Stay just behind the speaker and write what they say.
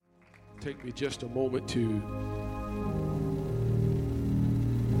Take me just a moment to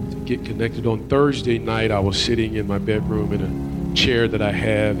get connected. On Thursday night, I was sitting in my bedroom in a chair that I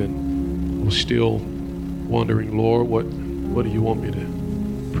have, and I was still wondering, Lord, what do you want me to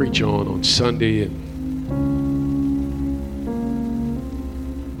preach on Sunday? And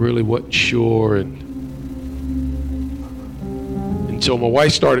really wasn't sure. And so my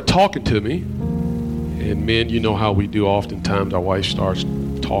wife started talking to me. And men, you know how we do oftentimes. Our wife starts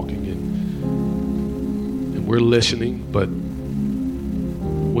talking and we're listening, but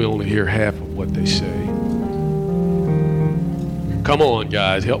we only hear half of what they say. Come on,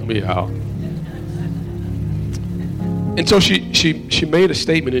 guys, help me out. And so she made a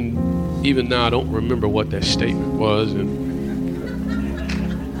statement, and even now I don't remember what that statement was, and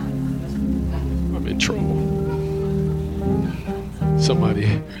I'm in trouble. Somebody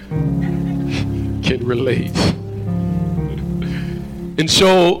can relate. And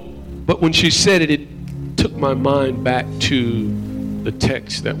so, but when she said it, it took my mind back to the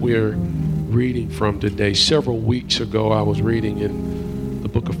text that we're reading from today. Several weeks ago, I was reading in the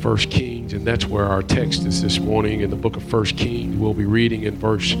book of 1 Kings, and that's where our text is this morning. In the book of 1 Kings, we'll be reading in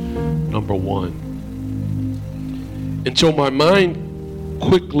verse number 1. And so my mind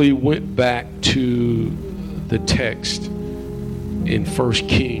quickly went back to the text in 1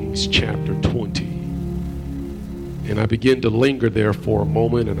 Kings chapter 20. And I began to linger there for a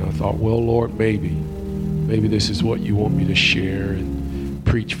moment, and I thought, well, Lord, maybe this is what you want me to share and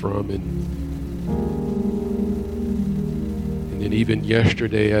preach from. And then even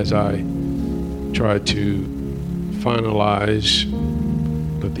yesterday, as I tried to finalize,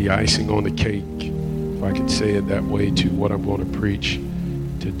 put the icing on the cake, if I could say it that way, to what I'm going to preach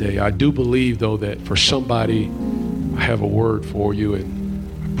today. I do believe, though, that for somebody, I have a word for you,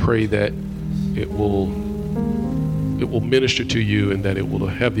 and I pray that it will minister to you and that it will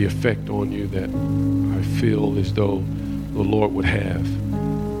have the effect on you that I feel as though the Lord would have.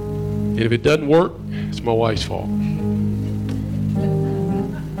 And if it doesn't work, it's my wife's fault. No,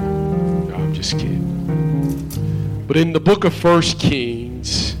 I'm just kidding. But in the book of 1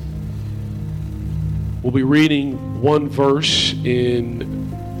 Kings, we'll be reading one verse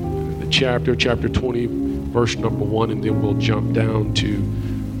in the chapter 20, verse number 1, and then we'll jump down to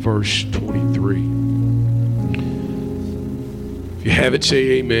verse 23. If you have it,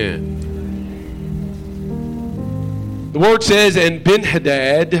 say amen. The word says, and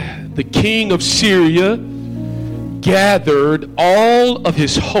Ben-Hadad, the king of Syria, gathered all of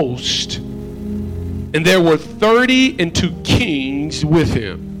his host, and there were 32 kings with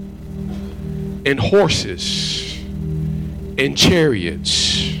him, and horses, and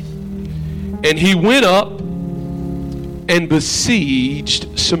chariots. And he went up and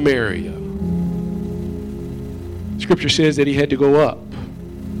besieged Samaria. Scripture says that he had to go up,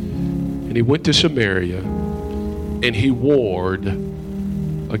 and he went to Samaria, and he warred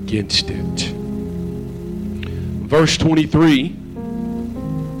against it. Verse 23,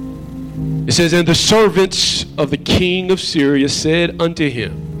 it says, and the servants of the king of Syria said unto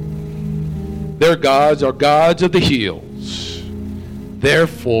him, their gods are gods of the hills,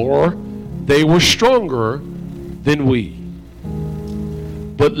 therefore they were stronger than we.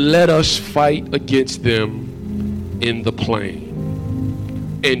 But let us fight against them in the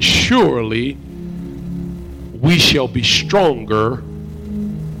plain, and surely we shall be stronger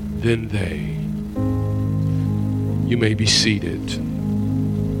than they. You may be seated.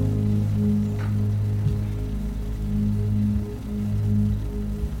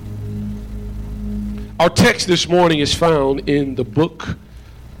 Our text this morning is found in the book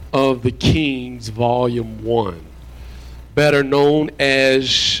of the Kings, volume 1, better known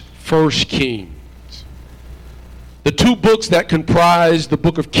as 1 Kings. The two books that comprise the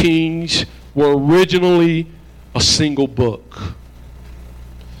book of Kings were originally a single book.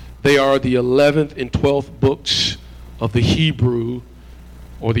 They are the 11th and 12th books of the Hebrew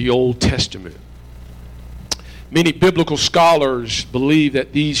or the Old Testament. Many biblical scholars believe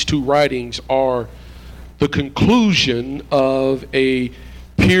that these two writings are the conclusion of a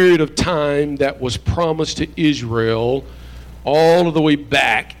period of time that was promised to Israel all the way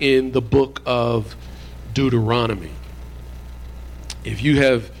back in the book of Deuteronomy. If you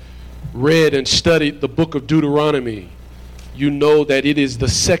have read and studied the book of Deuteronomy, you know that it is the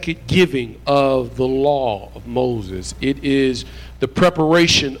second giving of the law of Moses. It is the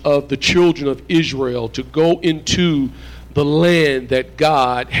preparation of the children of Israel to go into the land that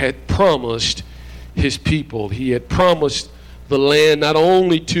God had promised his people. He had promised the land not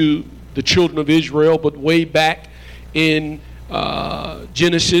only to the children of Israel, but way back in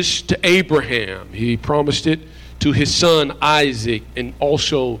Genesis to Abraham. He promised it to his son Isaac, and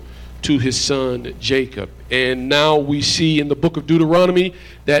also to his son Jacob. And now we see in the book of Deuteronomy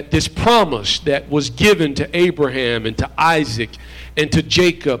that this promise that was given to Abraham and to Isaac and to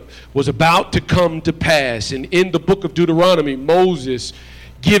Jacob was about to come to pass. And in the book of Deuteronomy, Moses,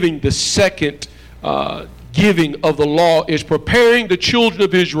 giving the second giving of the law, is preparing the children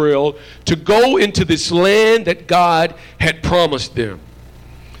of Israel to go into this land that God had promised them.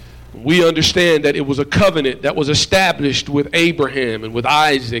 We understand that it was a covenant that was established with Abraham and with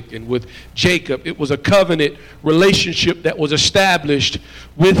Isaac and with Jacob. It was a covenant relationship that was established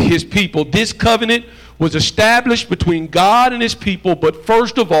with his people. This covenant was established between God and his people, but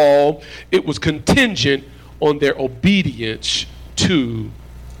first of all, it was contingent on their obedience to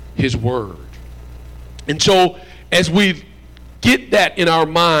his word. And so as we get that in our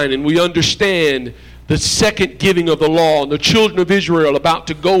mind and we understand the second giving of the law and the children of Israel about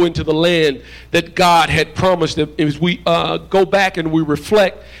to go into the land that God had promised them, as we go back and we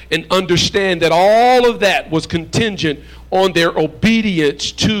reflect and understand that all of that was contingent on their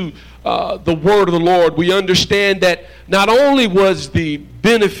obedience to the word of the Lord, we understand that not only was the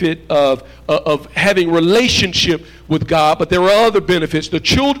benefit of having relationship with God, but there were other benefits. The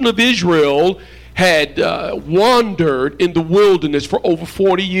children of Israel had wandered in the wilderness for over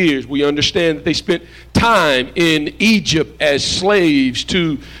 40 years. We understand that they spent time in Egypt as slaves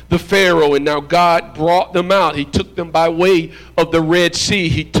to the Pharaoh, and now God brought them out. He took them by way of the Red Sea.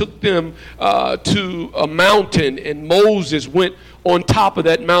 He took them to a mountain, and Moses went on top of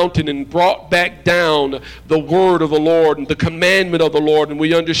that mountain and brought back down the word of the Lord and the commandment of the Lord. And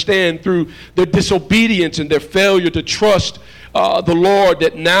we understand through their disobedience and their failure to trust the Lord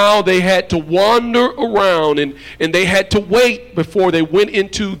that now they had to wander around and they had to wait before they went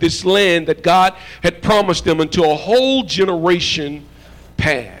into this land that God had promised them until a whole generation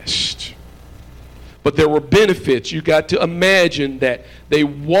passed. But there were benefits. You got to imagine that they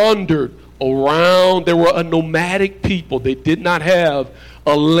wandered around. They were a nomadic people. They did not have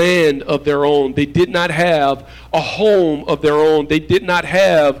a land of their own. They did not have a home of their own. They did not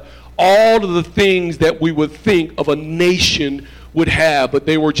have all of the things that we would think of a nation would have, but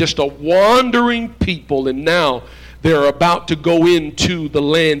they were just a wandering people, and now they're about to go into the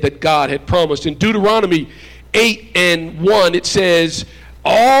land that God had promised. In Deuteronomy 8:1, it says,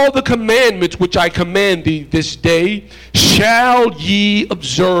 "All the commandments which I command thee this day shall ye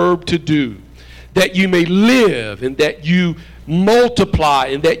observe to do, that you may live, and that you multiply,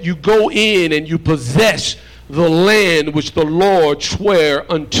 and that you go in and you possess the land which the Lord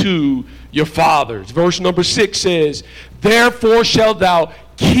sware unto your fathers." Verse number 6 says, "Therefore shalt thou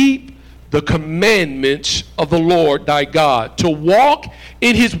keep the commandments of the Lord thy God, to walk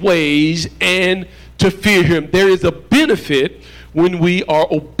in his ways and to fear him." There is a benefit when we are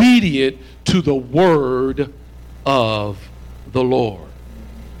obedient to the word of the Lord.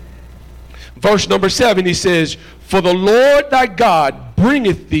 Verse number 7, he says, "For the Lord thy God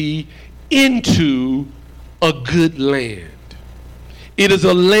bringeth thee into a good land. It is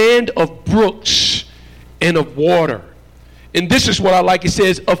a land of brooks and of water." And this is what I like. It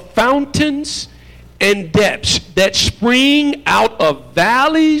says, "Of fountains and depths that spring out of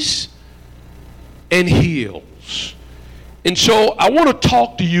valleys and hills." And so I want to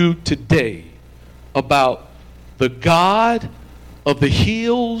talk to you today about the God of the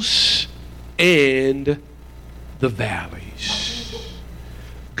hills and the valleys.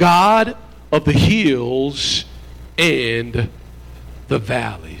 God of the hills and the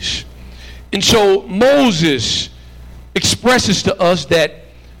valleys. And so Moses expresses to us that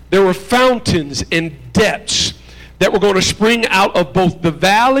there were fountains and depths that were going to spring out of both the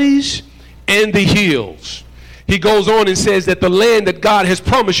valleys and the hills. He goes on and says that the land that God has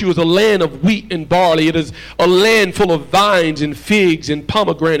promised you is a land of wheat and barley. It is a land full of vines and figs and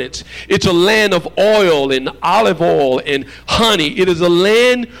pomegranates. It's a land of oil and olive oil and honey. It is a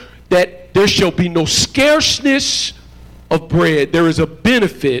land that there shall be no scarceness of bread. There is a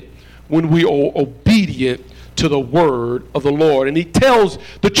benefit when we are obedient to the word of the Lord. And he tells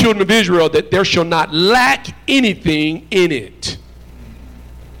the children of Israel that there shall not lack anything in it.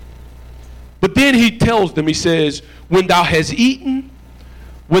 But then he tells them, he says, "When thou hast eaten,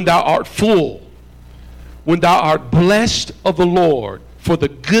 when thou art full, when thou art blessed of the Lord for the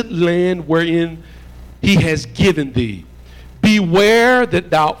good land wherein he has given thee, beware that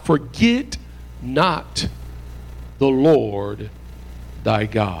thou forget not the Lord thy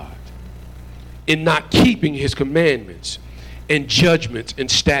God, in not keeping his commandments and judgments and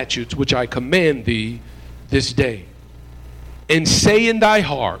statutes which I command thee this day. And say in thy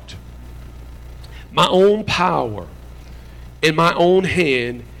heart, my own power and my own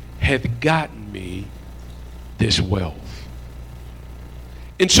hand hath gotten me this wealth."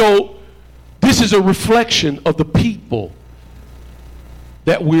 And so this is a reflection of the people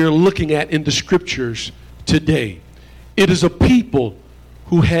that we're looking at in the scriptures today. It is a people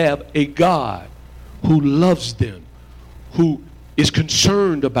who have a God who loves them, who is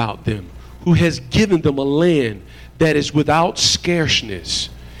concerned about them, who has given them a land that is without scarceness.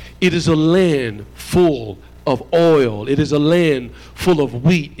 It is a land full of oil. It is a land full of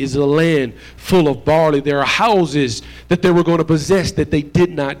wheat. It is a land full of barley. There are houses that they were going to possess that they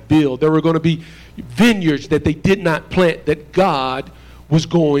did not build. There were going to be vineyards that they did not plant, that God was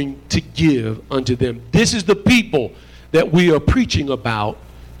going to give unto them. This is the people that we are preaching about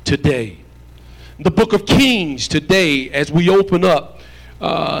today. The book of Kings today, as we open up,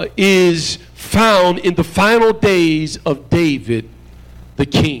 is found in the final days of David, the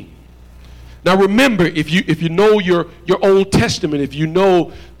king. Now remember, if you know your Old Testament, if you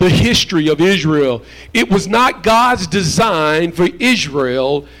know the history of Israel, it was not God's design for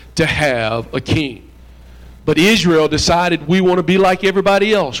Israel to have a king. But Israel decided, we want to be like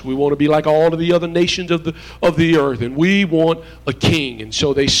everybody else. We want to be like all of the other nations of the earth, and we want a king. And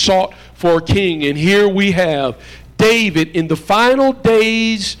so they sought for a king. And here we have David in the final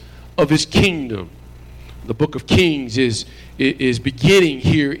days of his kingdom. The book of Kings is beginning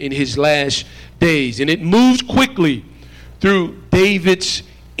here in his last days. And it moves quickly through David's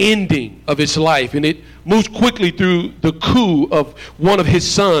ending of his life. And it moves quickly through the coup of one of his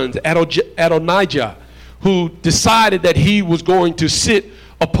sons, Adonijah, who decided that he was going to sit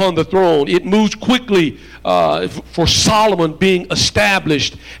upon the throne. It moves quickly for Solomon being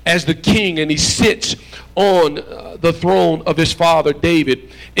established as the king, and he sits on the throne of his father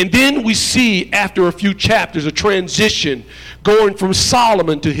David. And then we see, after a few chapters, a transition going from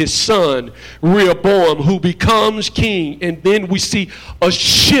Solomon to his son Rehoboam, who becomes king. And then we see a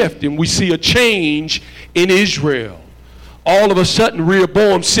shift, and we see a change in Israel. All of a sudden,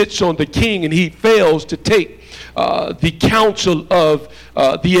 Rehoboam sits on the king, and he fails to take the counsel of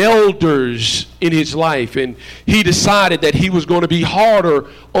the elders in his life. And he decided that he was going to be harder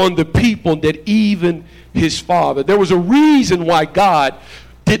on the people than even his father. There was a reason why God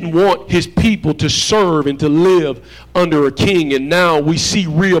didn't want his people to serve and to live under a king. And now we see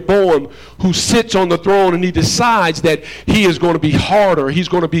Rehoboam, who sits on the throne, and he decides that he is going to be harder. He's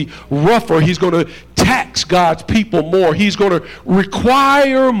going to be rougher. He's going to tax God's people more. He's going to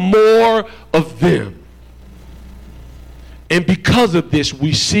require more of them. And because of this,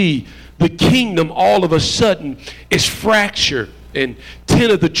 we see the kingdom all of a sudden is fractured. And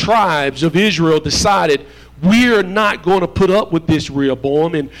 10 of the tribes of Israel decided, we're not going to put up with this,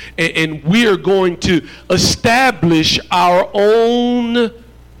 Rehoboam, and we're going to establish our own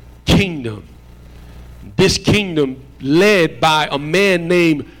kingdom. This kingdom led by a man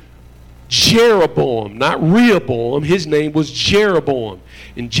named Jeroboam, not Rehoboam. His name was Jeroboam.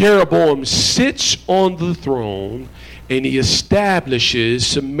 And Jeroboam sits on the throne, and he establishes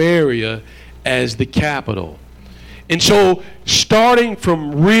Samaria as the capital. And so, starting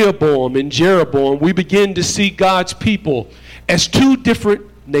from Rehoboam and Jeroboam, we begin to see God's people as two different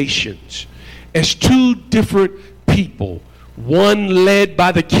nations, as two different people. One led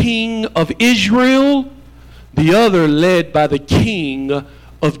by the king of Israel, the other led by the king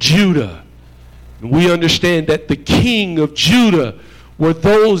of Judah. And we understand that the king of Judah were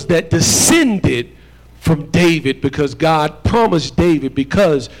those that descended from David, because God promised David,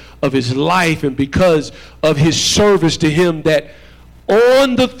 because of his life and because of his service to him, that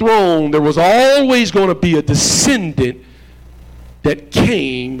on the throne there was always going to be a descendant that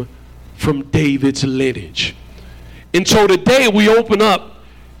came from David's lineage. And so today we open up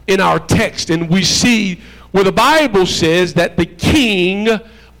in our text and we see where the Bible says that the king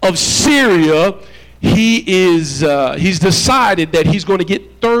of Syria, he's decided that he's going to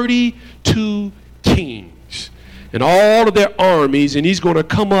get 32 kings and all of their armies, and he's going to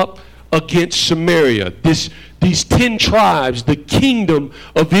come up against Samaria. These 10 tribes, the kingdom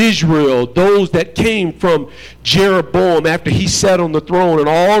of Israel, those that came from Jeroboam after he sat on the throne, and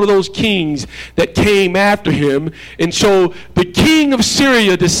all of those kings that came after him. And so the king of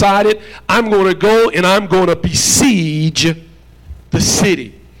Syria decided, I'm going to go and I'm going to besiege the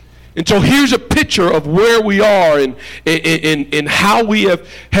city. And so here's a picture of where we are and how we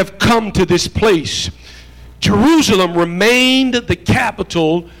have come to this place. Jerusalem remained the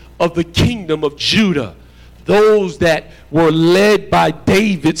capital of the kingdom of Judah, those that were led by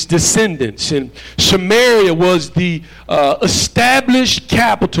David's descendants. And Samaria was the established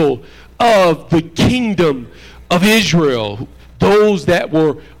capital of the kingdom of Israel, those that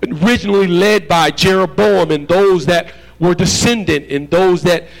were originally led by Jeroboam, and those that were descendant, and those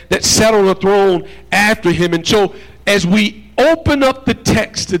that sat on the throne after him. And so as we open up the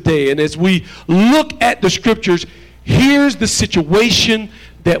text today and as we look at the scriptures, here's the situation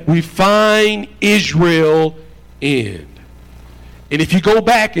that we find Israel in. And if you go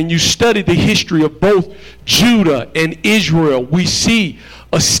back and you study the history of both Judah and Israel, we see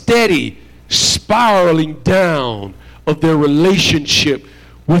a steady spiraling down of their relationship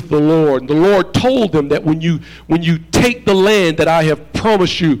with the Lord. And the Lord told them that when you take the land that I have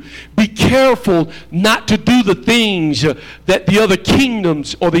promised you, be careful not to do the things that the other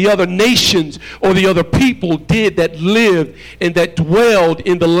kingdoms or the other nations or the other people did that lived and that dwelled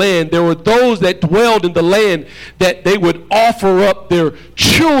in the land. There were those that dwelled in the land that they would offer up their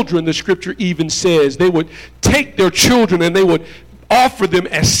children, the scripture even says. They would take their children and they would offer them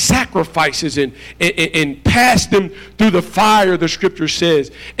as sacrifices and pass them through the fire, the scripture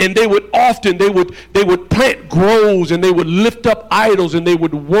says. And they would plant groves and they would lift up idols and they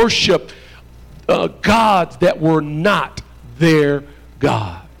would worship gods that were not their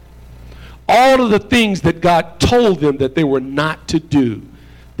God. All of the things that God told them that they were not to do,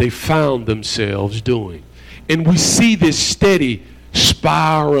 they found themselves doing. And we see this steady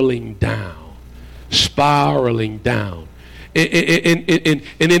spiraling down. And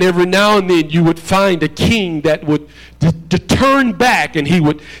then every now and then you would find a king that would to turn back, and he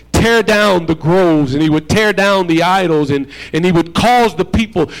would tear down the groves and he would tear down the idols, and he would cause the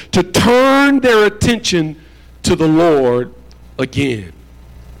people to turn their attention to the Lord again.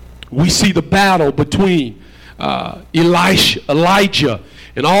 We see the battle between Elijah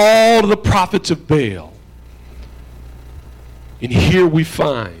and all of the prophets of Baal. And here we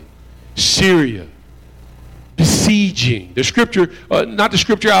find Syria besieging. The scripture,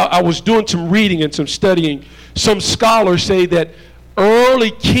 I was doing some reading and some studying. Some scholars say that early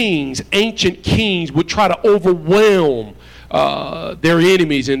kings, ancient kings, would try to overwhelm their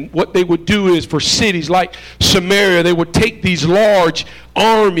enemies. And what they would do is, for cities like Samaria, they would take these large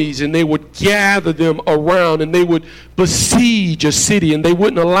armies and they would gather them around and they would besiege a city, and they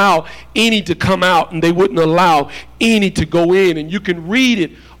wouldn't allow any to come out and they wouldn't allow any to go in. And you can read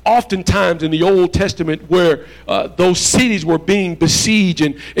it oftentimes in the Old Testament where those cities were being besieged,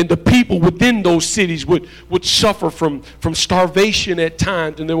 and the people within those cities would suffer from starvation at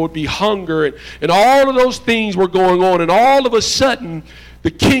times, and there would be hunger, and all of those things were going on. And all of a sudden,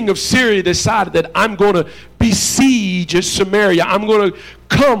 the king of Syria decided that I'm going to besiege Samaria. I'm going to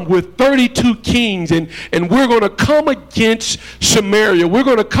come with 32 kings, and we're going to come against Samaria. We're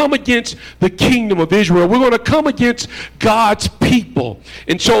going to come against the kingdom of Israel. We're going to come against God's people.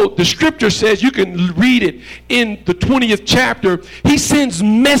 And so the scripture says, you can read it in the 20th chapter, he sends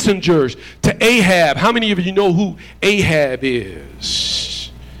messengers to Ahab. How many of you know who Ahab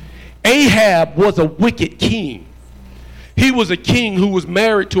is? Ahab was a wicked king. He was a king who was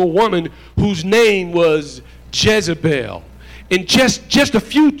married to a woman whose name was Jezebel. And just a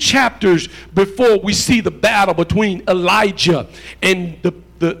few chapters before we see the battle between Elijah and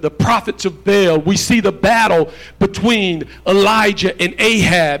the prophets of Baal, we see the battle between Elijah and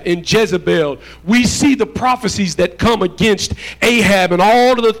Ahab and Jezebel. We see the prophecies that come against Ahab and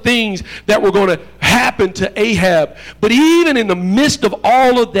all of the things that were going to happen to Ahab. But even in the midst of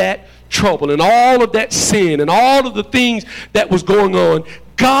all of that trouble and all of that sin and all of the things that was going on,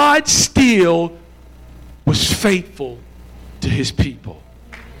 God still was faithful to his people.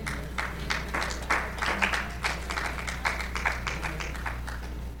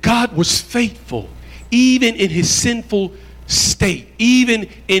 God was faithful even in his sinful state, even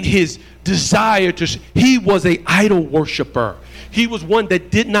in his desire to. He was an idol worshiper. He was one that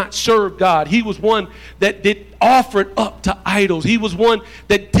did not serve God. He was one that did offered up to idols. He was one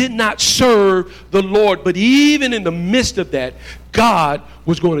that did not serve the Lord. But even in the midst of that, God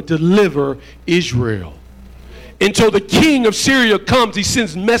was going to deliver Israel. And so the king of Syria comes, he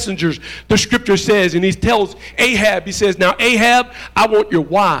sends messengers, the scripture says, and he tells Ahab, he says, now Ahab, I want your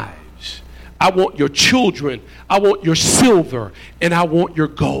wives, I want your children, I want your silver, and I want your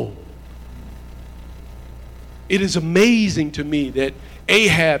gold. It is amazing to me that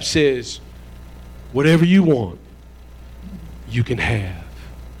Ahab says, whatever you want, you can have.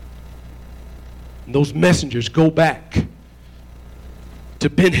 And those messengers go back to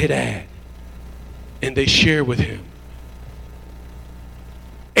Ben-Hadad, and they share with him.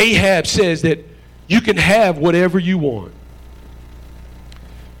 Ahab says that you can have whatever you want.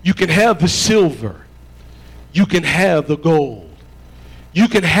 You can have the silver. You can have the gold. You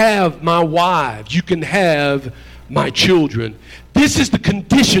can have my wives. You can have my children. This is the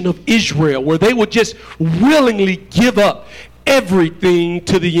condition of Israel, where they would just willingly give up everything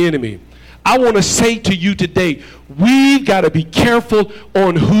to the enemy. I want to say to you today, we've got to be careful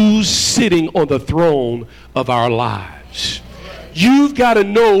on who's sitting on the throne of our lives. You've got to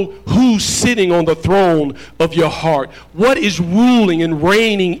know who's sitting on the throne of your heart. What is ruling and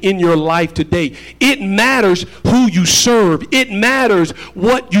reigning in your life today? It matters who you serve. It matters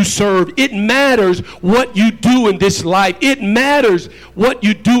what you serve. It matters what you do in this life. It matters what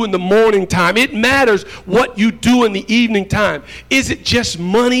you do in the morning time. It matters what you do in the evening time. Is it just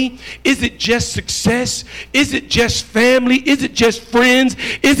money? Is it just success? Is it just family? Is it just friends?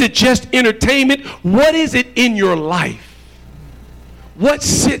 Is it just entertainment? What is it in your life? What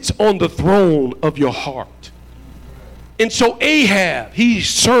sits on the throne of your heart? And so Ahab, he's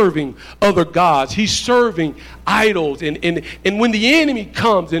serving other gods. He's serving idols. And when the enemy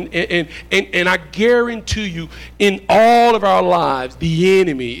comes, and I guarantee you, in all of our lives, the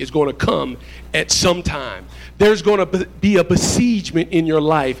enemy is going to come at some time. There's going to be a besiegement in your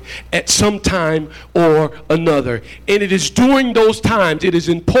life at some time or another. And it is during those times, it is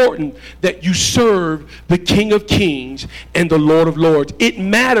important that you serve the King of Kings and the Lord of Lords. It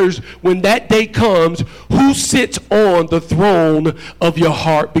matters when that day comes who sits on the throne of your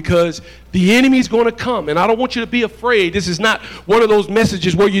heart, because the enemy is going to come. And I don't want you to be afraid. This is not one of those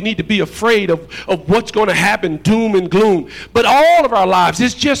messages where you need to be afraid of what's going to happen, doom and gloom. But all of our lives,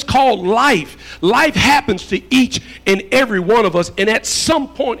 it's just called life. Life happens to each and every one of us. And at some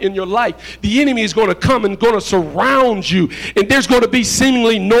point in your life, the enemy is going to come and going to surround you. And there's going to be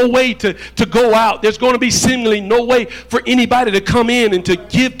seemingly no way to go out. There's going to be seemingly no way for anybody to come in and to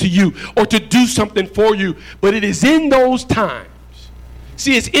give to you or to do something for you. But it is in those times.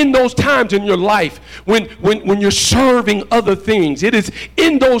 See, it's in those times in your life when you're serving other things. It is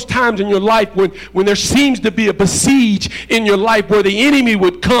in those times in your life when there seems to be a besiege in your life where the enemy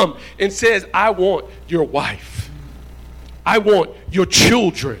would come and says, I want your wife. I want your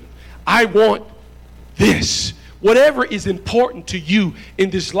children. I want this. Whatever is important to you in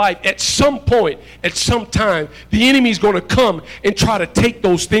this life, at some point, at some time, the enemy is going to come and try to take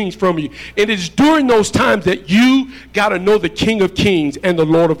those things from you. And it is during those times that you got to know the King of Kings and the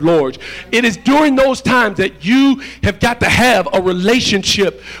Lord of Lords. It is during those times that you have got to have a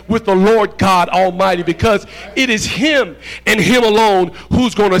relationship with the Lord God Almighty, because it is Him and Him alone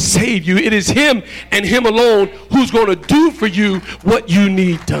who's going to save you. It is Him and Him alone who's going to do for you what you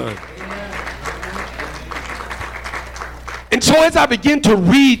need done. And so as I begin to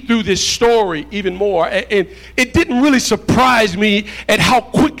read through this story even more, and it didn't really surprise me at how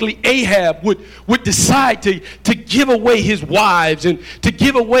quickly Ahab would decide to give away his wives and to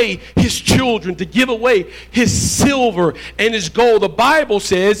give away his children, to give away his silver and his gold. The Bible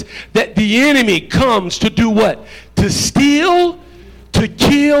says that the enemy comes to do what? To steal, to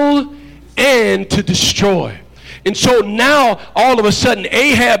kill, and to destroy. And so now, all of a sudden,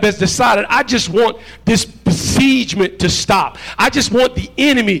 Ahab has decided, I just want this besiegement to stop. I just want the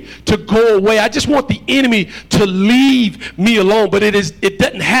enemy to go away. I just want the enemy to leave me alone. But it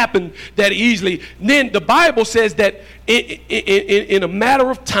doesn't happen that easily. And then the Bible says that in a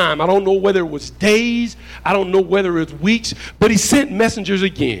matter of time, I don't know whether it was days, I don't know whether it was weeks, but he sent messengers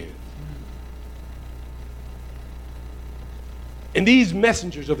again. And these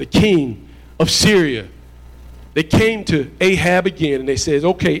messengers of the king of Syria, they came to Ahab again, and they says,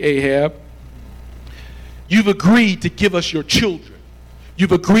 okay, Ahab, you've agreed to give us your children.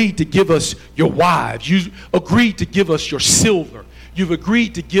 You've agreed to give us your wives. You've agreed to give us your silver. You've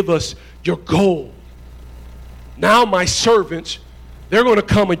agreed to give us your gold. Now my servants, they're going to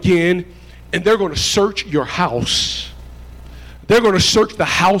come again, and they're going to search your house. They're going to search the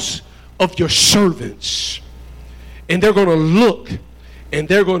house of your servants. And they're going to look, and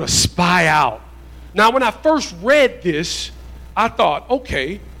they're going to spy out. Now, when I first read this, I thought,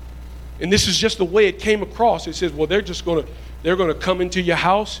 okay, and this is just the way it came across. It says, well, they're going to come into your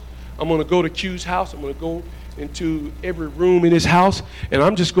house. I'm going to go to Q's house. I'm going to go into every room in his house, and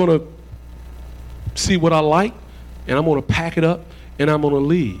I'm just going to see what I like, and I'm going to pack it up, and I'm going to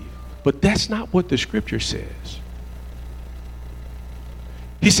leave. But that's not what the scripture says.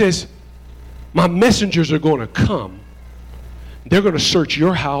 He says, my messengers are going to come. They're going to search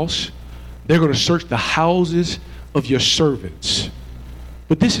your house. They're going to search the houses of your servants.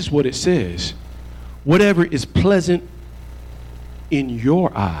 But this is what it says. Whatever is pleasant in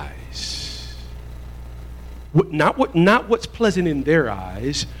your eyes. Not what's pleasant in their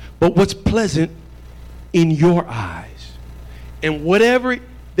eyes, but what's pleasant in your eyes. And whatever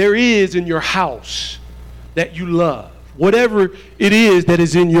there is in your house that you love, whatever it is that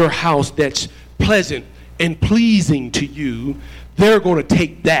is in your house that's pleasant and pleasing to you, they're going to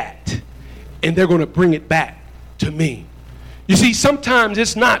take that. And they're going to bring it back to me. You see, sometimes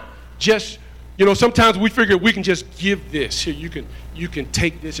it's not just, sometimes we figure we can just give this. Here, you can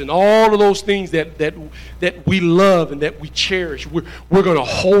take this, and all of those things that we love and that we cherish. We're going to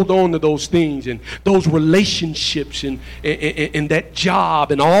hold on to those things and those relationships and that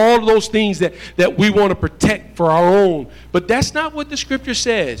job and all of those things that we want to protect for our own. But that's not what the scripture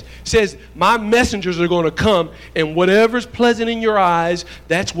says. It says, my messengers are going to come, and whatever's pleasant in your eyes,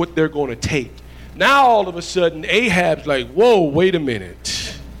 that's what they're going to take. Now all of a sudden, Ahab's like, whoa, wait a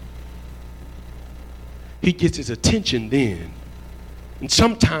minute. He gets his attention then. And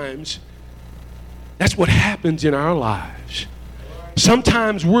sometimes that's what happens in our lives.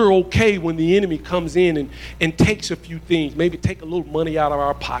 Sometimes we're okay when the enemy comes in and takes a few things, maybe take a little money out of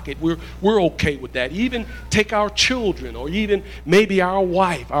our pocket. We're okay with that. Even take our children, or even maybe our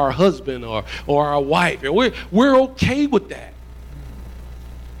wife, our husband, or our wife. We're okay with that.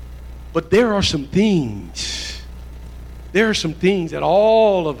 But there are some things that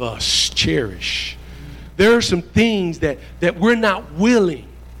all of us cherish. There are some things that we're not willing.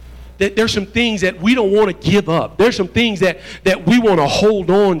 There's some things that we don't want to give up. There's some things that we want to hold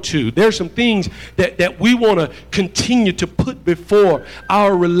on to. There's some things that we want to continue to put before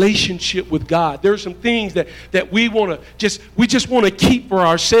our relationship with God. There's some things that we just want to keep for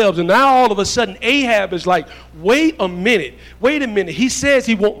ourselves. And now all of a sudden Ahab is like, wait a minute. He says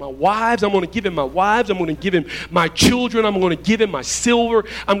he wants my wives. I'm going to give him my wives. I'm going to give him my children. I'm going to give him my silver.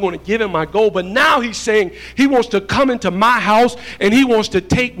 I'm going to give him my gold. But now he's saying he wants to come into my house and he wants to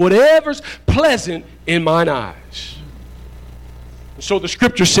take whatever's pleasant in mine eyes. So the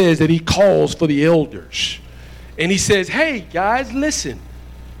scripture says that he calls for the elders. And he says, hey, guys, listen.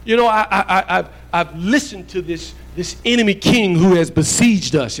 I've listened to this enemy king who has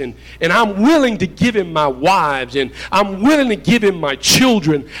besieged us, and I'm willing to give him my wives, and I'm willing to give him my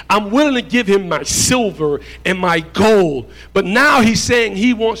children. I'm willing to give him my silver and my gold. But now he's saying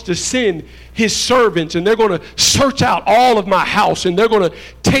he wants to send his servants, and they're going to search out all of my house, and they're going to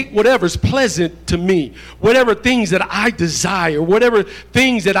take whatever's pleasant to me, whatever things that I desire, whatever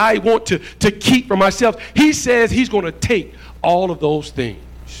things that I want to keep for myself. He says he's going to take all of those things.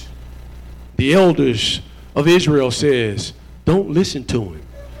 The elders of Israel says, don't listen to him.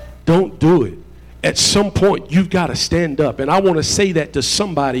 Don't do it. At some point, you've got to stand up. And I want to say that to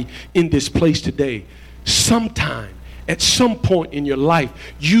somebody in this place today. Sometime, at some point in your life,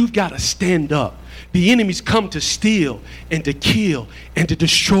 you've got to stand up. The enemy's come to steal and to kill and to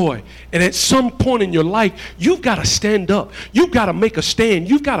destroy. And at some point in your life, you've got to stand up. You've got to make a stand.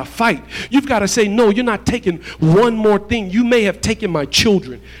 You've got to fight. You've got to say, no, you're not taking one more thing. You may have taken my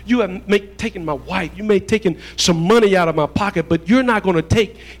children. You have taken my wife. You may have taken some money out of my pocket, but you're not going to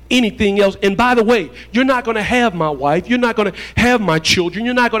take anything else. And by the way, you're not going to have my wife. You're not going to have my children.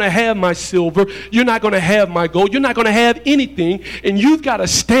 You're not going to have my silver. You're not going to have my gold. You're not going to have anything. And you've got to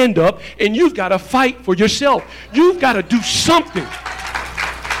stand up and you've got to fight for yourself. You've got to do something.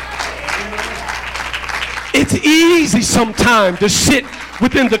 It's easy sometimes to sit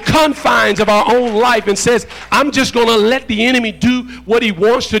within the confines of our own life and says, I'm just going to let the enemy do what he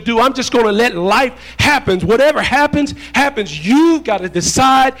wants to do. I'm just going to let life happen. Whatever happens, happens. You've got to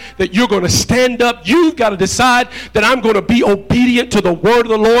decide that you're going to stand up. You've got to decide that I'm going to be obedient to the word of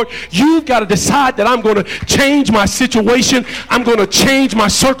the Lord. You've got to decide that I'm going to change my situation. I'm going to change my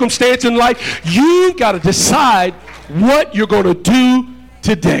circumstance in life. You've got to decide what you're going to do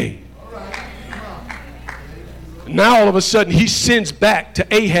today. Now all of a sudden he sends back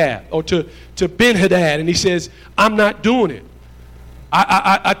to Ahab or to Ben-Hadad, and he says, I'm not doing it.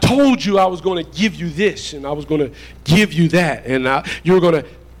 I told you I was going to give you this and I was going to give you that, and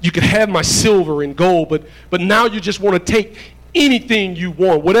you could have my silver and gold, but now you just want to take anything you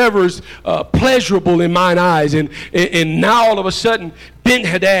want, whatever is pleasurable in mine eyes. And now all of a sudden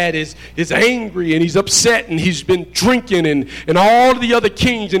Ben-Hadad is angry and he's upset and he's been drinking and all of the other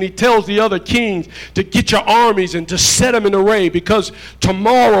kings, and he tells the other kings to get your armies and to set them in array, because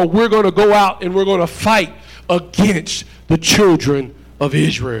tomorrow we're going to go out and we're going to fight against the children of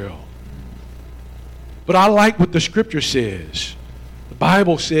Israel. But I like what the scripture says. The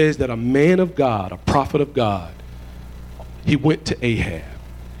Bible says that a man of God, a prophet of God, he went to Ahab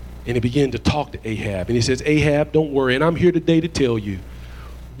and he began to talk to Ahab, and he says, Ahab, don't worry. And I'm here today to tell you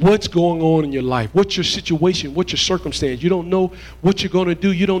what's going on in your life. What's your situation? What's your circumstance? You don't know what you're going to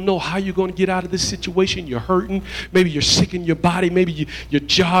do. You don't know how you're going to get out of this situation. You're hurting. Maybe you're sick in your body. Maybe your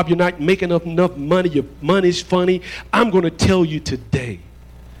job, you're not making enough money. Your money's funny. I'm going to tell you today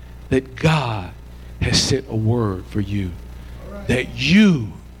that God has sent a word for you, that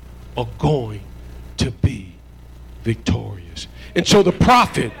you are going to be victorious. And so the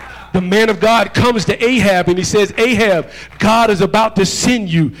prophet, the man of God, comes to Ahab and he says, Ahab, God is about to send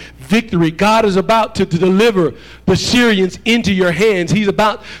you victory. God is about to deliver the Syrians into your hands. He's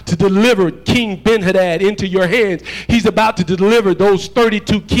about to deliver King Ben-Hadad into your hands. He's about to deliver those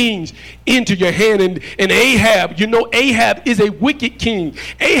 32 kings into your hand. And Ahab, you know, Ahab is a wicked king.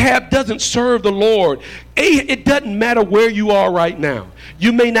 Ahab doesn't serve the Lord. It doesn't matter where you are right now.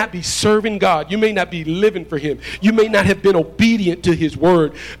 You may not be serving God. You may not be living for him. You may not have been obedient to his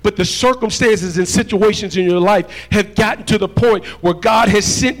word. But the circumstances and situations in your life have gotten to the point where God has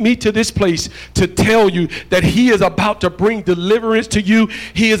sent me to this place to tell you that he is about to bring deliverance to you.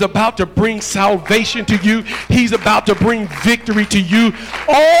 He is about to bring salvation to you. He's about to bring victory to you.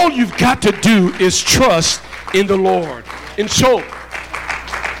 All you've got to do is trust in the Lord. And so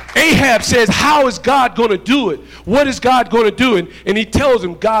Ahab says, how is God going to do it? What is God going to do? And he tells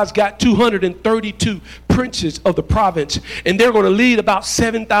him God's got 232 princes of the province, and they're going to lead about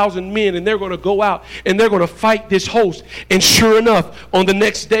 7,000 men, and they're going to go out and they're going to fight this host. And sure enough, on the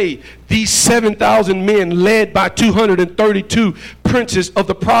next day, these 7,000 men led by 232 princes of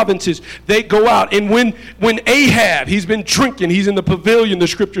the provinces, they go out. And when Ahab, he's been drinking, he's in the pavilion, the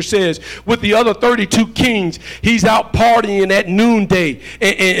scripture says, with the other 32 kings, he's out partying at noonday.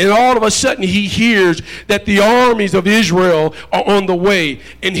 And all of a sudden he hears that the armies of Israel are on the way.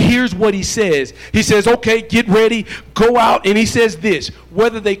 And here's what he says. He says, okay, get ready, go out. And he says this,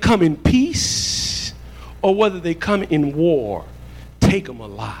 whether they come in peace or whether they come in war, take them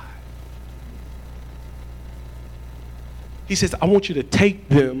alive. He says, I want you to take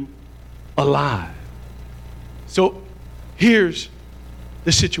them alive. So here's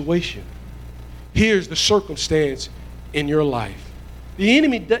the situation. Here's the circumstance in your life. The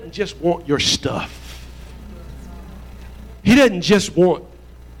enemy doesn't just want your stuff. He doesn't just want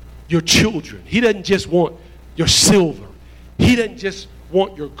your children. He doesn't just want your silver. He doesn't just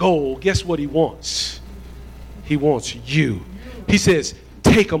want your gold. Guess what he wants? He wants you. He says,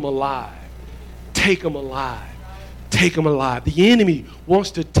 take them alive. Take them alive. Take them alive. The enemy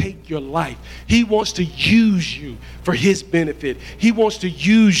wants to take your life. He wants to use you for his benefit. He wants to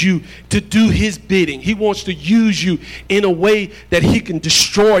use you to do his bidding. He wants to use you in a way that he can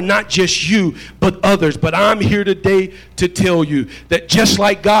destroy not just you, but others. But I'm here today to tell you that just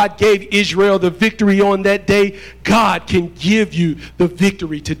like God gave Israel the victory on that day, God can give you the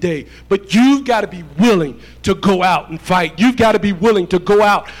victory today. But you've got to be willing to go out and fight. You've got to be willing to go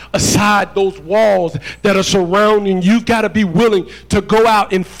out aside those walls that are surrounding you. You've got to be willing to go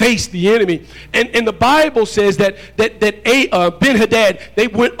out and face the enemy. And the Bible says that Ben-Hadad, they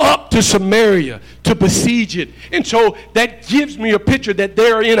went up to Samaria to besiege it. And so that gives me a picture that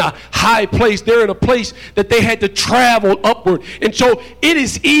they're in a high place. They're in a place that they had to travel upward. And so it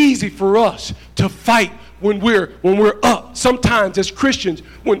is easy for us to fight when we're up. Sometimes as Christians,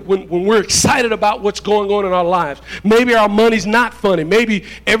 when we're excited about what's going on in our lives, maybe our money's not funny, maybe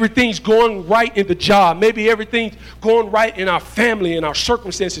everything's going right in the job, maybe everything's going right in our family and our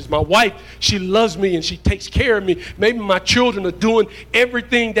circumstances. My wife, she loves me and she takes care of me. Maybe my children are doing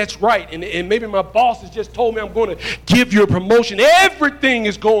everything that's right, and maybe my boss has just told me I'm going to give you a promotion. Everything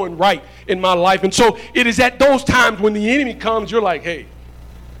is going right in my life. And so it is at those times when the enemy comes, you're like, hey,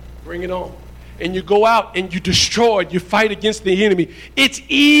 bring it on. And you go out and you destroy, you fight against the enemy. It's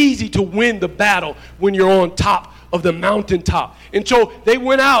easy to win the battle when you're on top of the mountaintop. And so they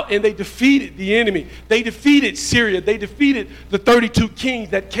went out and they defeated the enemy. They defeated Syria. They defeated the 32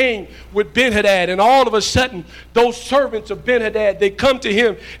 kings that came with Ben-Hadad. And all of a sudden, those servants of Ben-Hadad, they come to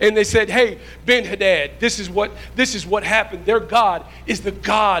him and they said, hey, Ben-Hadad, this is what happened. Their God is the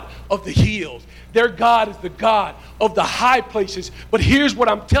God of the hills. Their God is the God of the high places. But here's what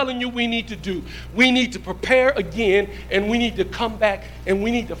I'm telling you we need to do. We need to prepare again, and we need to come back, and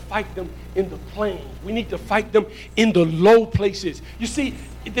we need to fight them in the plains. We need to fight them in the low places. You see,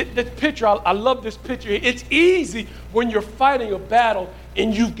 this picture, I love this picture. It's easy when you're fighting a battle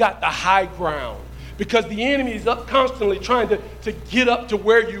and you've got the high ground, because the enemy is up constantly trying to get up to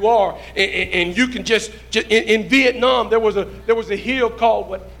where you are. And you can just in Vietnam, there was a hill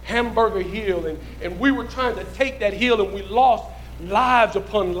called Hamburger Hill. And we were trying to take that hill, and we lost lives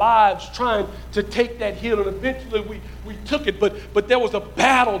upon lives trying to take that hill. And eventually we took it. But there was a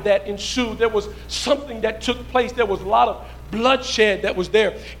battle that ensued. There was something that took place. There was a lot of bloodshed that was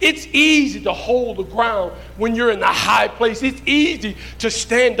there. It's easy to hold the ground when you're in the high place. It's easy to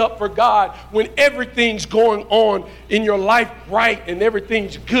stand up for God when everything's going on in your life right, and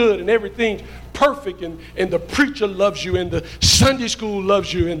everything's good, and everything's perfect, and the preacher loves you, and the Sunday school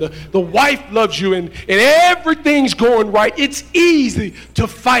loves you, and the wife loves you, and everything's going right. It's easy to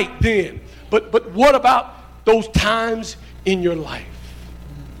fight then. But what about those times in your life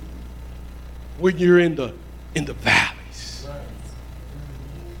when you're in the valley?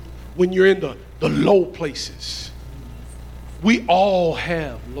 when you're in the low places. We all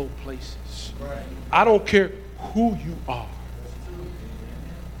have low places. I don't care who you are.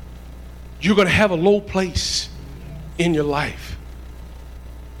 You're going to have a low place in your life.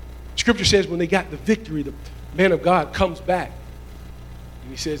 Scripture says when they got the victory, the man of God comes back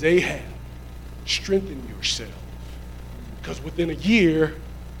and he says, Ahab, strengthen yourself. Because within a year,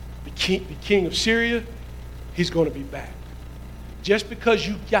 the king of Syria, he's going to be back. Just because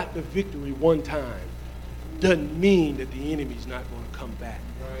you got the victory one time doesn't mean that the enemy's not going to come back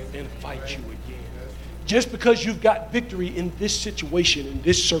and fight you again. Just because you've got victory in this situation, in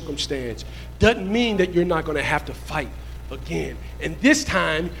this circumstance, doesn't mean that you're not going to have to fight again. And this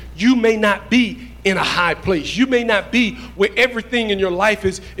time, you may not be in a high place. You may not be where everything in your life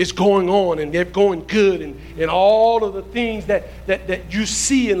is going on and they're going good and all of the things that you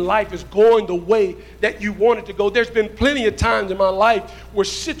see in life is going the way that you want it to go. There's been plenty of times in my life where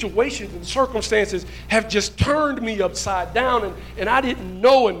situations and circumstances have just turned me upside down and I didn't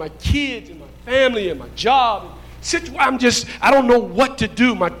know, and my kids and my family and my job. I don't know what to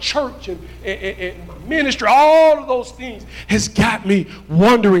do. My church and my ministry, all of those things has got me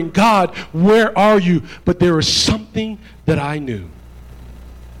wondering, God, where are you? But there is something that I knew,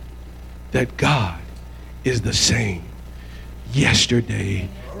 that God is the same yesterday,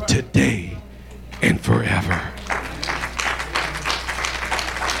 today, and forever.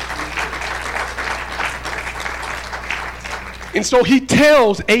 And so he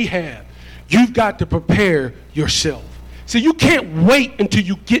tells Ahab, you've got to prepare yourself. See, you can't wait until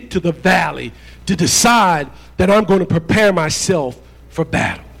you get to the valley to decide that I'm going to prepare myself for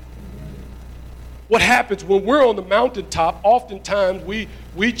battle. What happens when we're on the mountaintop, oftentimes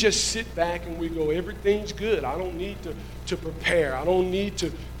we just sit back and we go, everything's good. I don't need to prepare. I don't need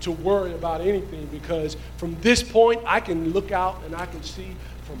to worry about anything, because from this point I can look out and I can see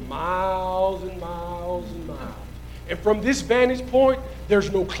for miles and miles and miles. And from this vantage point, there's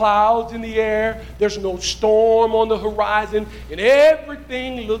no clouds in the air, there's no storm on the horizon, and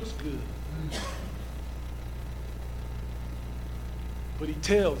everything looks good. But he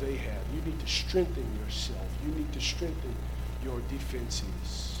tells Ahab, you need to strengthen yourself. You need to strengthen your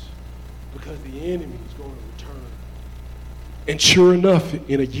defenses, because the enemy is going to return. And sure enough,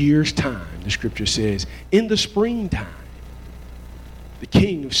 in a year's time, the scripture says, in the springtime, the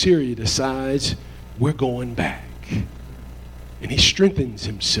king of Syria decides, we're going back. And he strengthens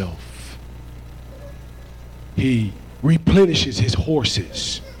himself. He replenishes his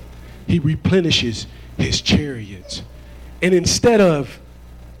horses. He replenishes his chariots. And instead of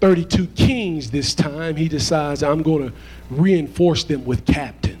 32 kings this time, he decides, I'm going to reinforce them with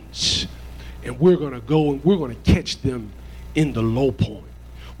captains. And we're going to go and we're going to catch them in the low point.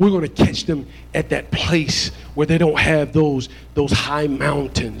 We're going to catch them at that place where they don't have those high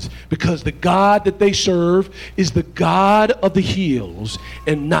mountains, because the God that they serve is the God of the hills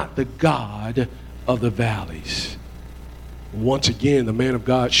and not the God of the valleys. Once again, the man of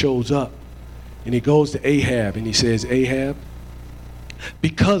God shows up and he goes to Ahab and he says, Ahab,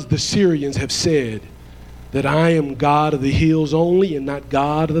 because the Syrians have said that I am God of the hills only and not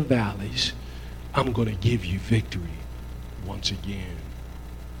God of the valleys, I'm going to give you victory once again.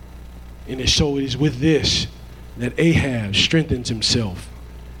 And so it is with this that Ahab strengthens himself.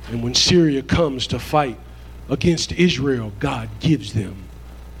 And when Syria comes to fight against Israel, God gives them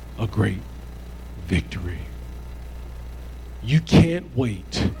a great victory. You can't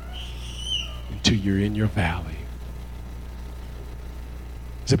wait until you're in your valley.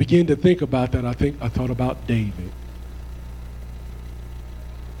 As I began to think about that, I thought about David.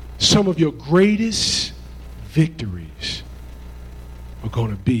 Some of your greatest victories are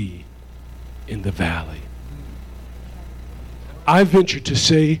going to be in the valley. I venture to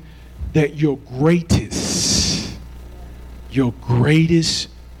say that your greatest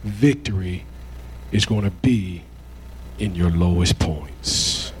victory is going to be in your lowest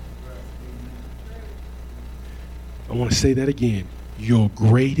points. I want to say that again. Your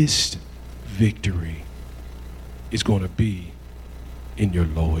greatest victory is going to be in your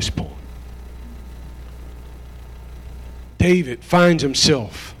lowest point. David finds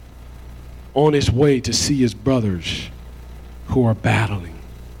himself on his way to see his brothers who are battling,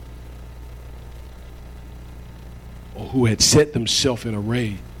 or who had set themselves in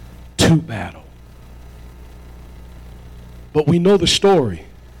array to battle. But we know the story.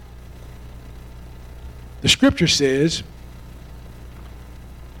 The scripture says,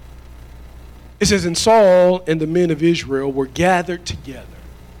 it says, and Saul and the men of Israel were gathered together.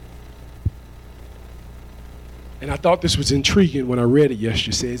 And I thought this was intriguing when I read it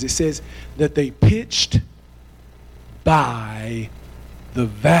yesterday. It says that they pitched by the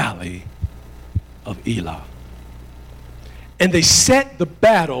valley of Elah. And they set the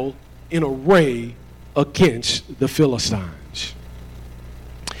battle in array against the Philistines.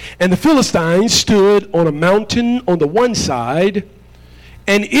 And the Philistines stood on a mountain on the one side,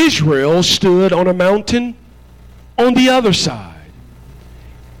 and Israel stood on a mountain on the other side.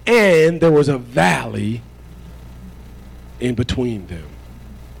 And there was a valley in between them.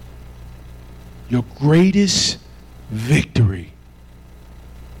 Your greatest victory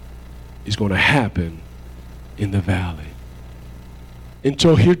is going to happen in the valley. And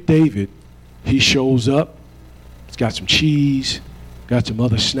so here David, he shows up. He's got some cheese, got some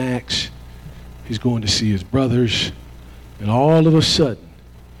other snacks. He's going to see his brothers. And all of a sudden,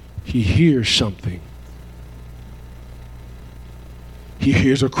 he hears something. He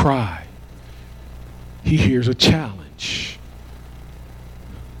hears a cry. He hears a challenge.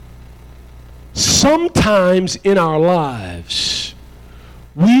 Sometimes in our lives,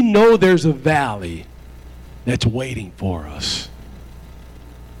 we know there's a valley that's waiting for us.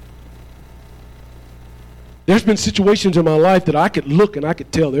 There's been situations in my life that I could look and I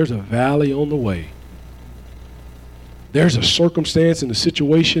could tell there's a valley on the way. There's a circumstance and a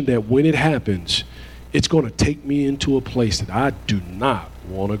situation that when it happens, it's going to take me into a place that I do not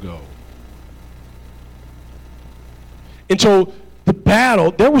want to go. And so the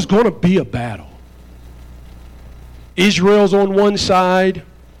battle, there was going to be a battle. Israel's on one side,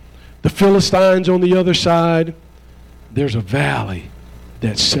 the Philistines on the other side. There's a valley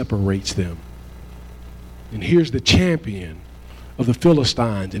that separates them. And here's the champion of the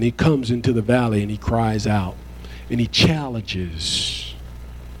Philistines, and he comes into the valley and he cries out and he challenges.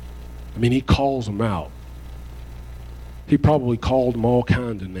 He calls them out. He probably called them all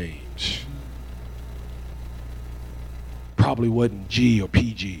kinds of names. Probably wasn't G or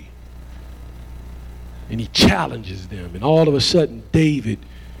PG. And he challenges them. And all of a sudden, David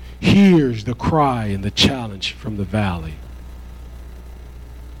hears the cry and the challenge from the valley.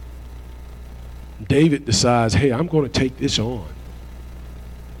 David decides, hey, I'm going to take this on.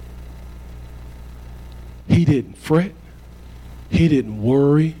 He didn't fret. He didn't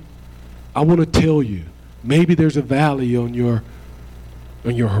worry. I want to tell you, maybe there's a valley on your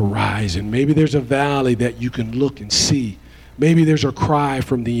horizon. Maybe there's a valley that you can look and see. Maybe there's a cry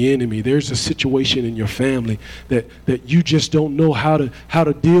from the enemy. There's a situation in your family that you just don't know how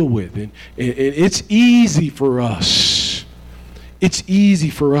to deal with. And it's easy for us. It's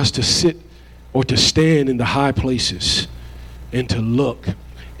easy for us to sit or to stand in the high places and to look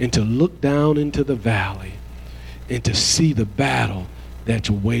down into the valley and to see the battle that's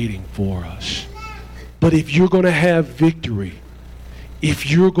waiting for us. But if you're going to have victory, if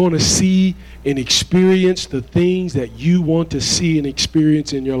you're going to see and experience the things that you want to see and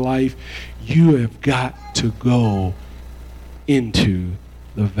experience in your life, you have got to go into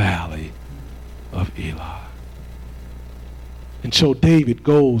the valley of Elah. And so David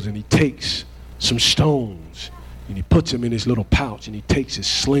goes and he takes some stones and he puts them in his little pouch and he takes his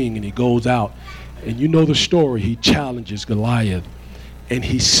sling and he goes out. And you know the story. He challenges Goliath and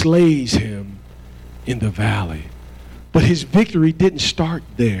he slays him in the valley. But his victory didn't start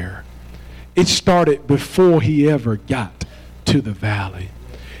there. It started before he ever got to the valley.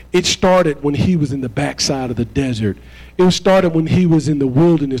 It started when he was in the backside of the desert. It started when he was in the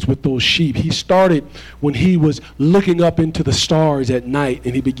wilderness with those sheep. He started when he was looking up into the stars at night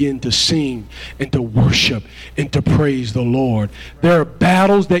and he began to sing and to worship and to praise the Lord. There are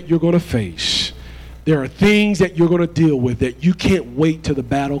battles that you're going to face. There are things that you're going to deal with that you can't wait till the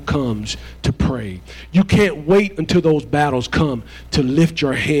battle comes to pray. You can't wait until those battles come to lift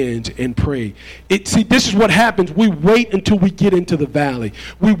your hands and pray. See, this is what happens. We wait until we get into the valley.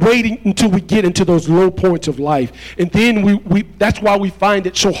 We wait until we get into those low points of life. And then that's why we find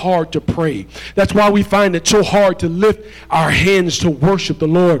it so hard to pray. That's why we find it so hard to lift our hands to worship the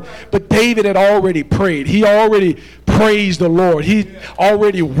Lord. But David had already prayed. He already praised the Lord. He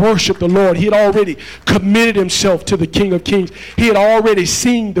already worshiped the Lord. He had already committed himself to the King of Kings. He had already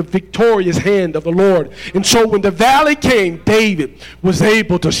seen the victorious hand of the Lord. And so when the valley came, David was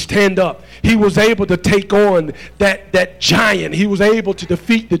able to stand up. He was able to take on that giant. He was able to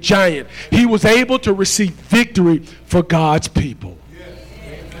defeat the giant. He was able to receive victory for God's people.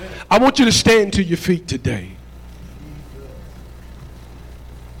 I want you to stand to your feet today.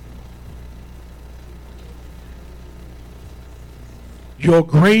 Your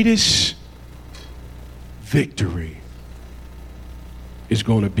greatest victory is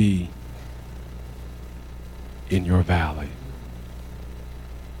going to be in your valley.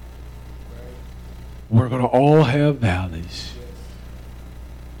 We're going to all have valleys.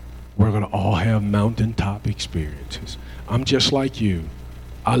 We're going to all have mountaintop experiences. I'm just like you.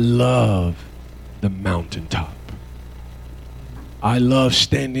 I love the mountaintop. I love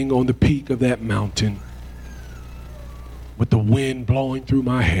standing on the peak of that mountain with the wind blowing through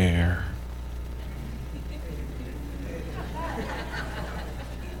my hair.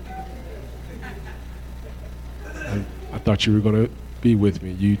 I thought you were going to be with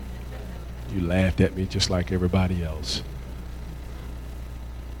me. You laughed at me just like everybody else.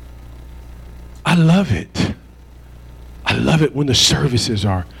 I love it. I love it when the services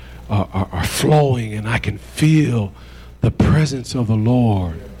are flowing and I can feel the presence of the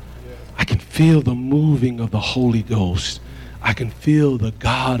Lord. I can feel the moving of the Holy Ghost. I can feel the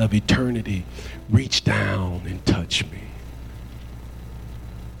God of eternity reach down and touch me.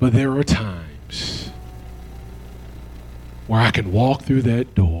 But there are times where I can walk through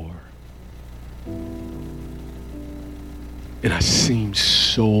that door and I seem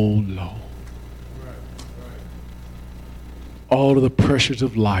so low. All of the pressures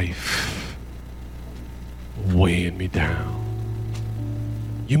of life weighing me down.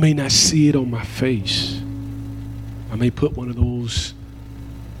 You may not see it on my face. I may put one of those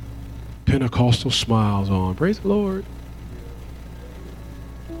Pentecostal smiles on. Praise the Lord.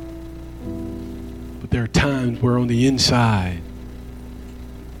 But there are times where on the inside,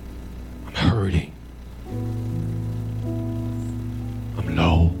 I'm hurting. I'm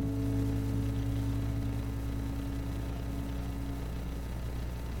low.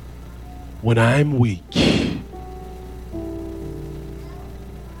 When I'm weak,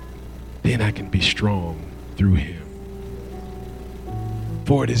 then I can be strong through him.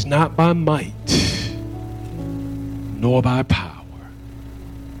 For it is not by might, nor by power,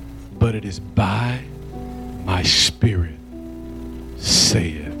 but it is by my Spirit,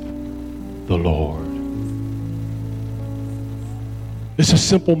 saith the Lord. It's a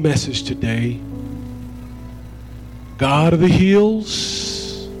simple message today. God of the hills,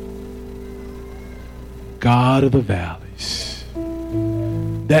 God of the valleys,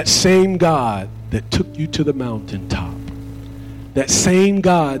 that same God that took you to the mountaintop, that same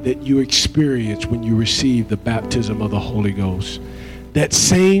God that you experienced when you received the baptism of the Holy Ghost, that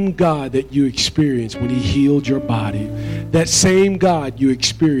same God that you experienced when he healed your body, that same God you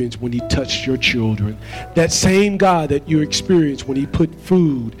experienced when he touched your children, that same God that you experienced when he put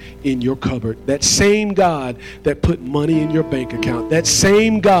food in your cupboard, that same God that put money in your bank account, that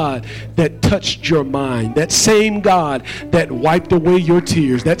same God that touched your mind, that same God that wiped away your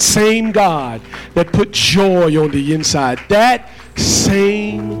tears, that same God that put joy on the inside, that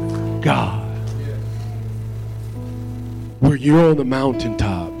same God. Where you're on the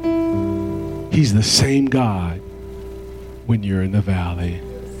mountaintop, he's the same God when you're in the valley.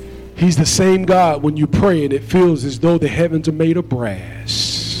 He's the same God when you pray and it feels as though the heavens are made of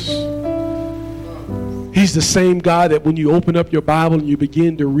brass. He's the same God that when you open up your Bible and you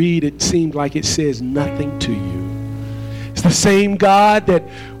begin to read, it seems like it says nothing to you. It's the same God that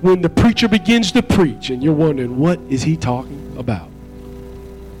when the preacher begins to preach and you're wondering, what is he talking about?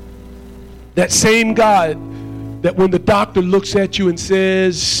 That same God that when the doctor looks at you and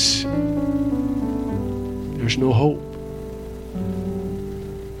says, there's no hope.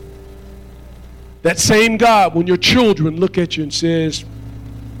 That same God when your children look at you and says,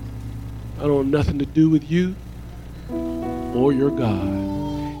 I don't have nothing to do with you or your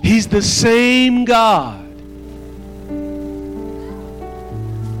God. He's the same God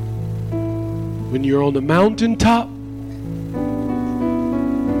when you're on the mountaintop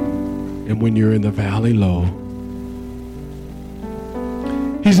and when you're in the valley low.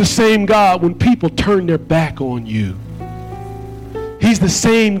 He's the same God when people turn their back on you. He's the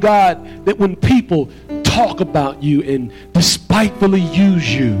same God that when people talk about you and despitefully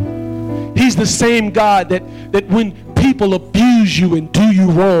use you. He's the same God that when people abuse you and do you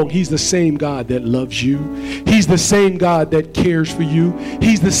wrong, he's the same God that loves you. He's the same God that cares for you.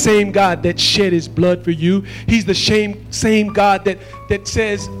 He's the same God that shed his blood for you. He's the same God that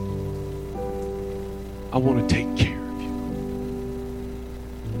says, I want to take care.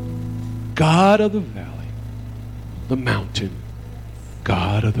 God of the valley, the mountain,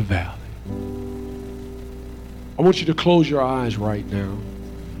 God of the valley. I want you to close your eyes right now,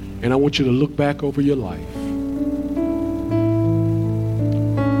 and I want you to look back over your life.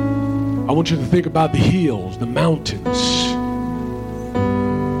 I want you to think about the hills, the mountains,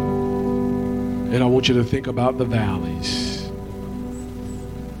 and I want you to think about the valleys.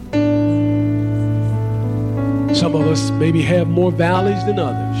 Some of us maybe have more valleys than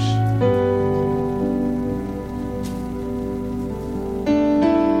others.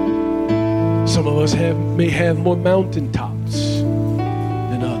 Some of us may have more mountaintops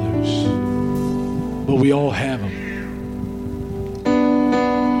than others, but we all have them.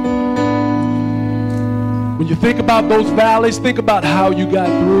 When you think about those valleys, think about how you got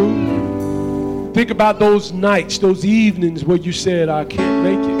through. Think about those nights, those evenings where you said, I can't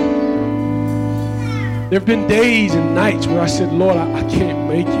make it. There have been days and nights where I said, Lord, I can't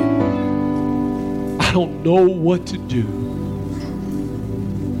make it. I don't know what to do.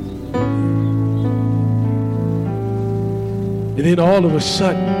 And then all of a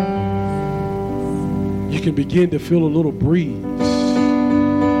sudden, you can begin to feel a little breeze.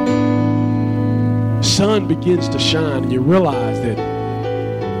 The sun begins to shine and you realize that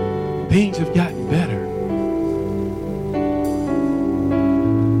things have gotten better.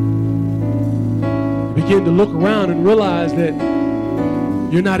 You begin to look around and realize that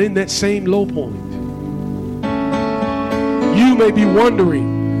you're not in that same low point. You may be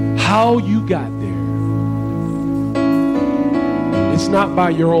wondering how you got there. It's not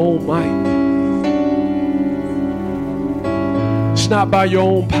by your own might. It's not by your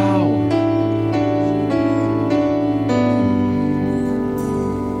own power.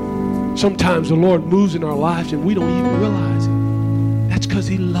 Sometimes the Lord moves in our lives and we don't even realize it. That's because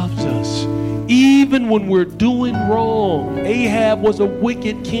He loves us. Even when we're doing wrong. Ahab was a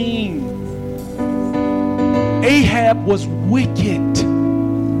wicked king. Ahab was wicked.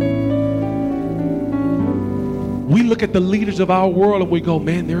 We look at the leaders of our world and we go,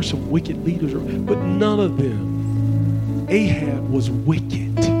 man, there are some wicked leaders. But none of them. Ahab was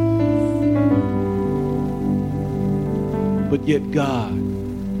wicked. But yet God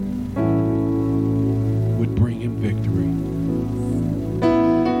would bring him victory.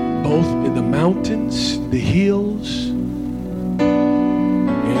 Both in the mountains, the hills, and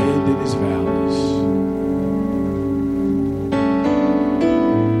in his valleys.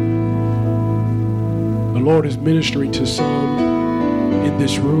 The Lord is ministering to some in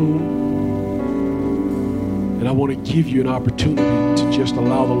this room. And I want to give you an opportunity to just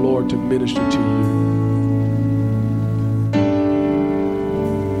allow the Lord to minister to you.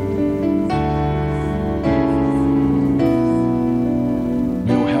 We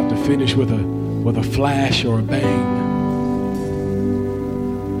don't have to finish with a flash or a bang.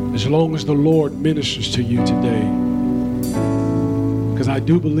 As long as the Lord ministers to you today. Because I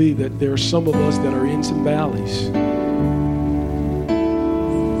do believe that there are some of us that are in some valleys.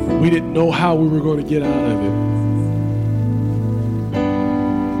 We didn't know how we were going to get out of it.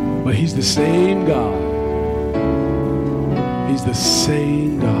 But He's the same God. He's the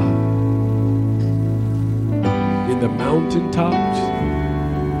same God. In the mountaintops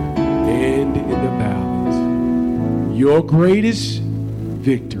and in the valleys. Your greatest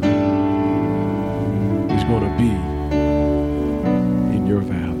victory is going to be in your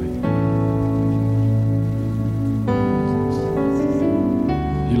valley.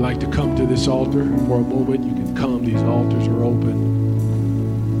 If you'd like to come to this altar for a moment, you can come. These altars are open.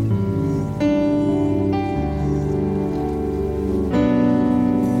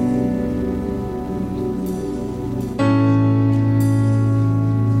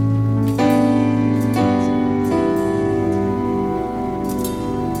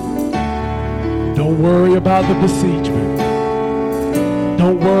 Don't worry about the besiegement.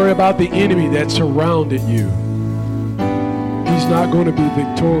 Don't worry about the enemy that surrounded you. He's not going to be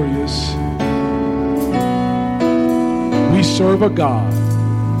victorious. We serve a God.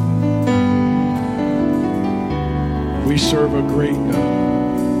 We serve a great God.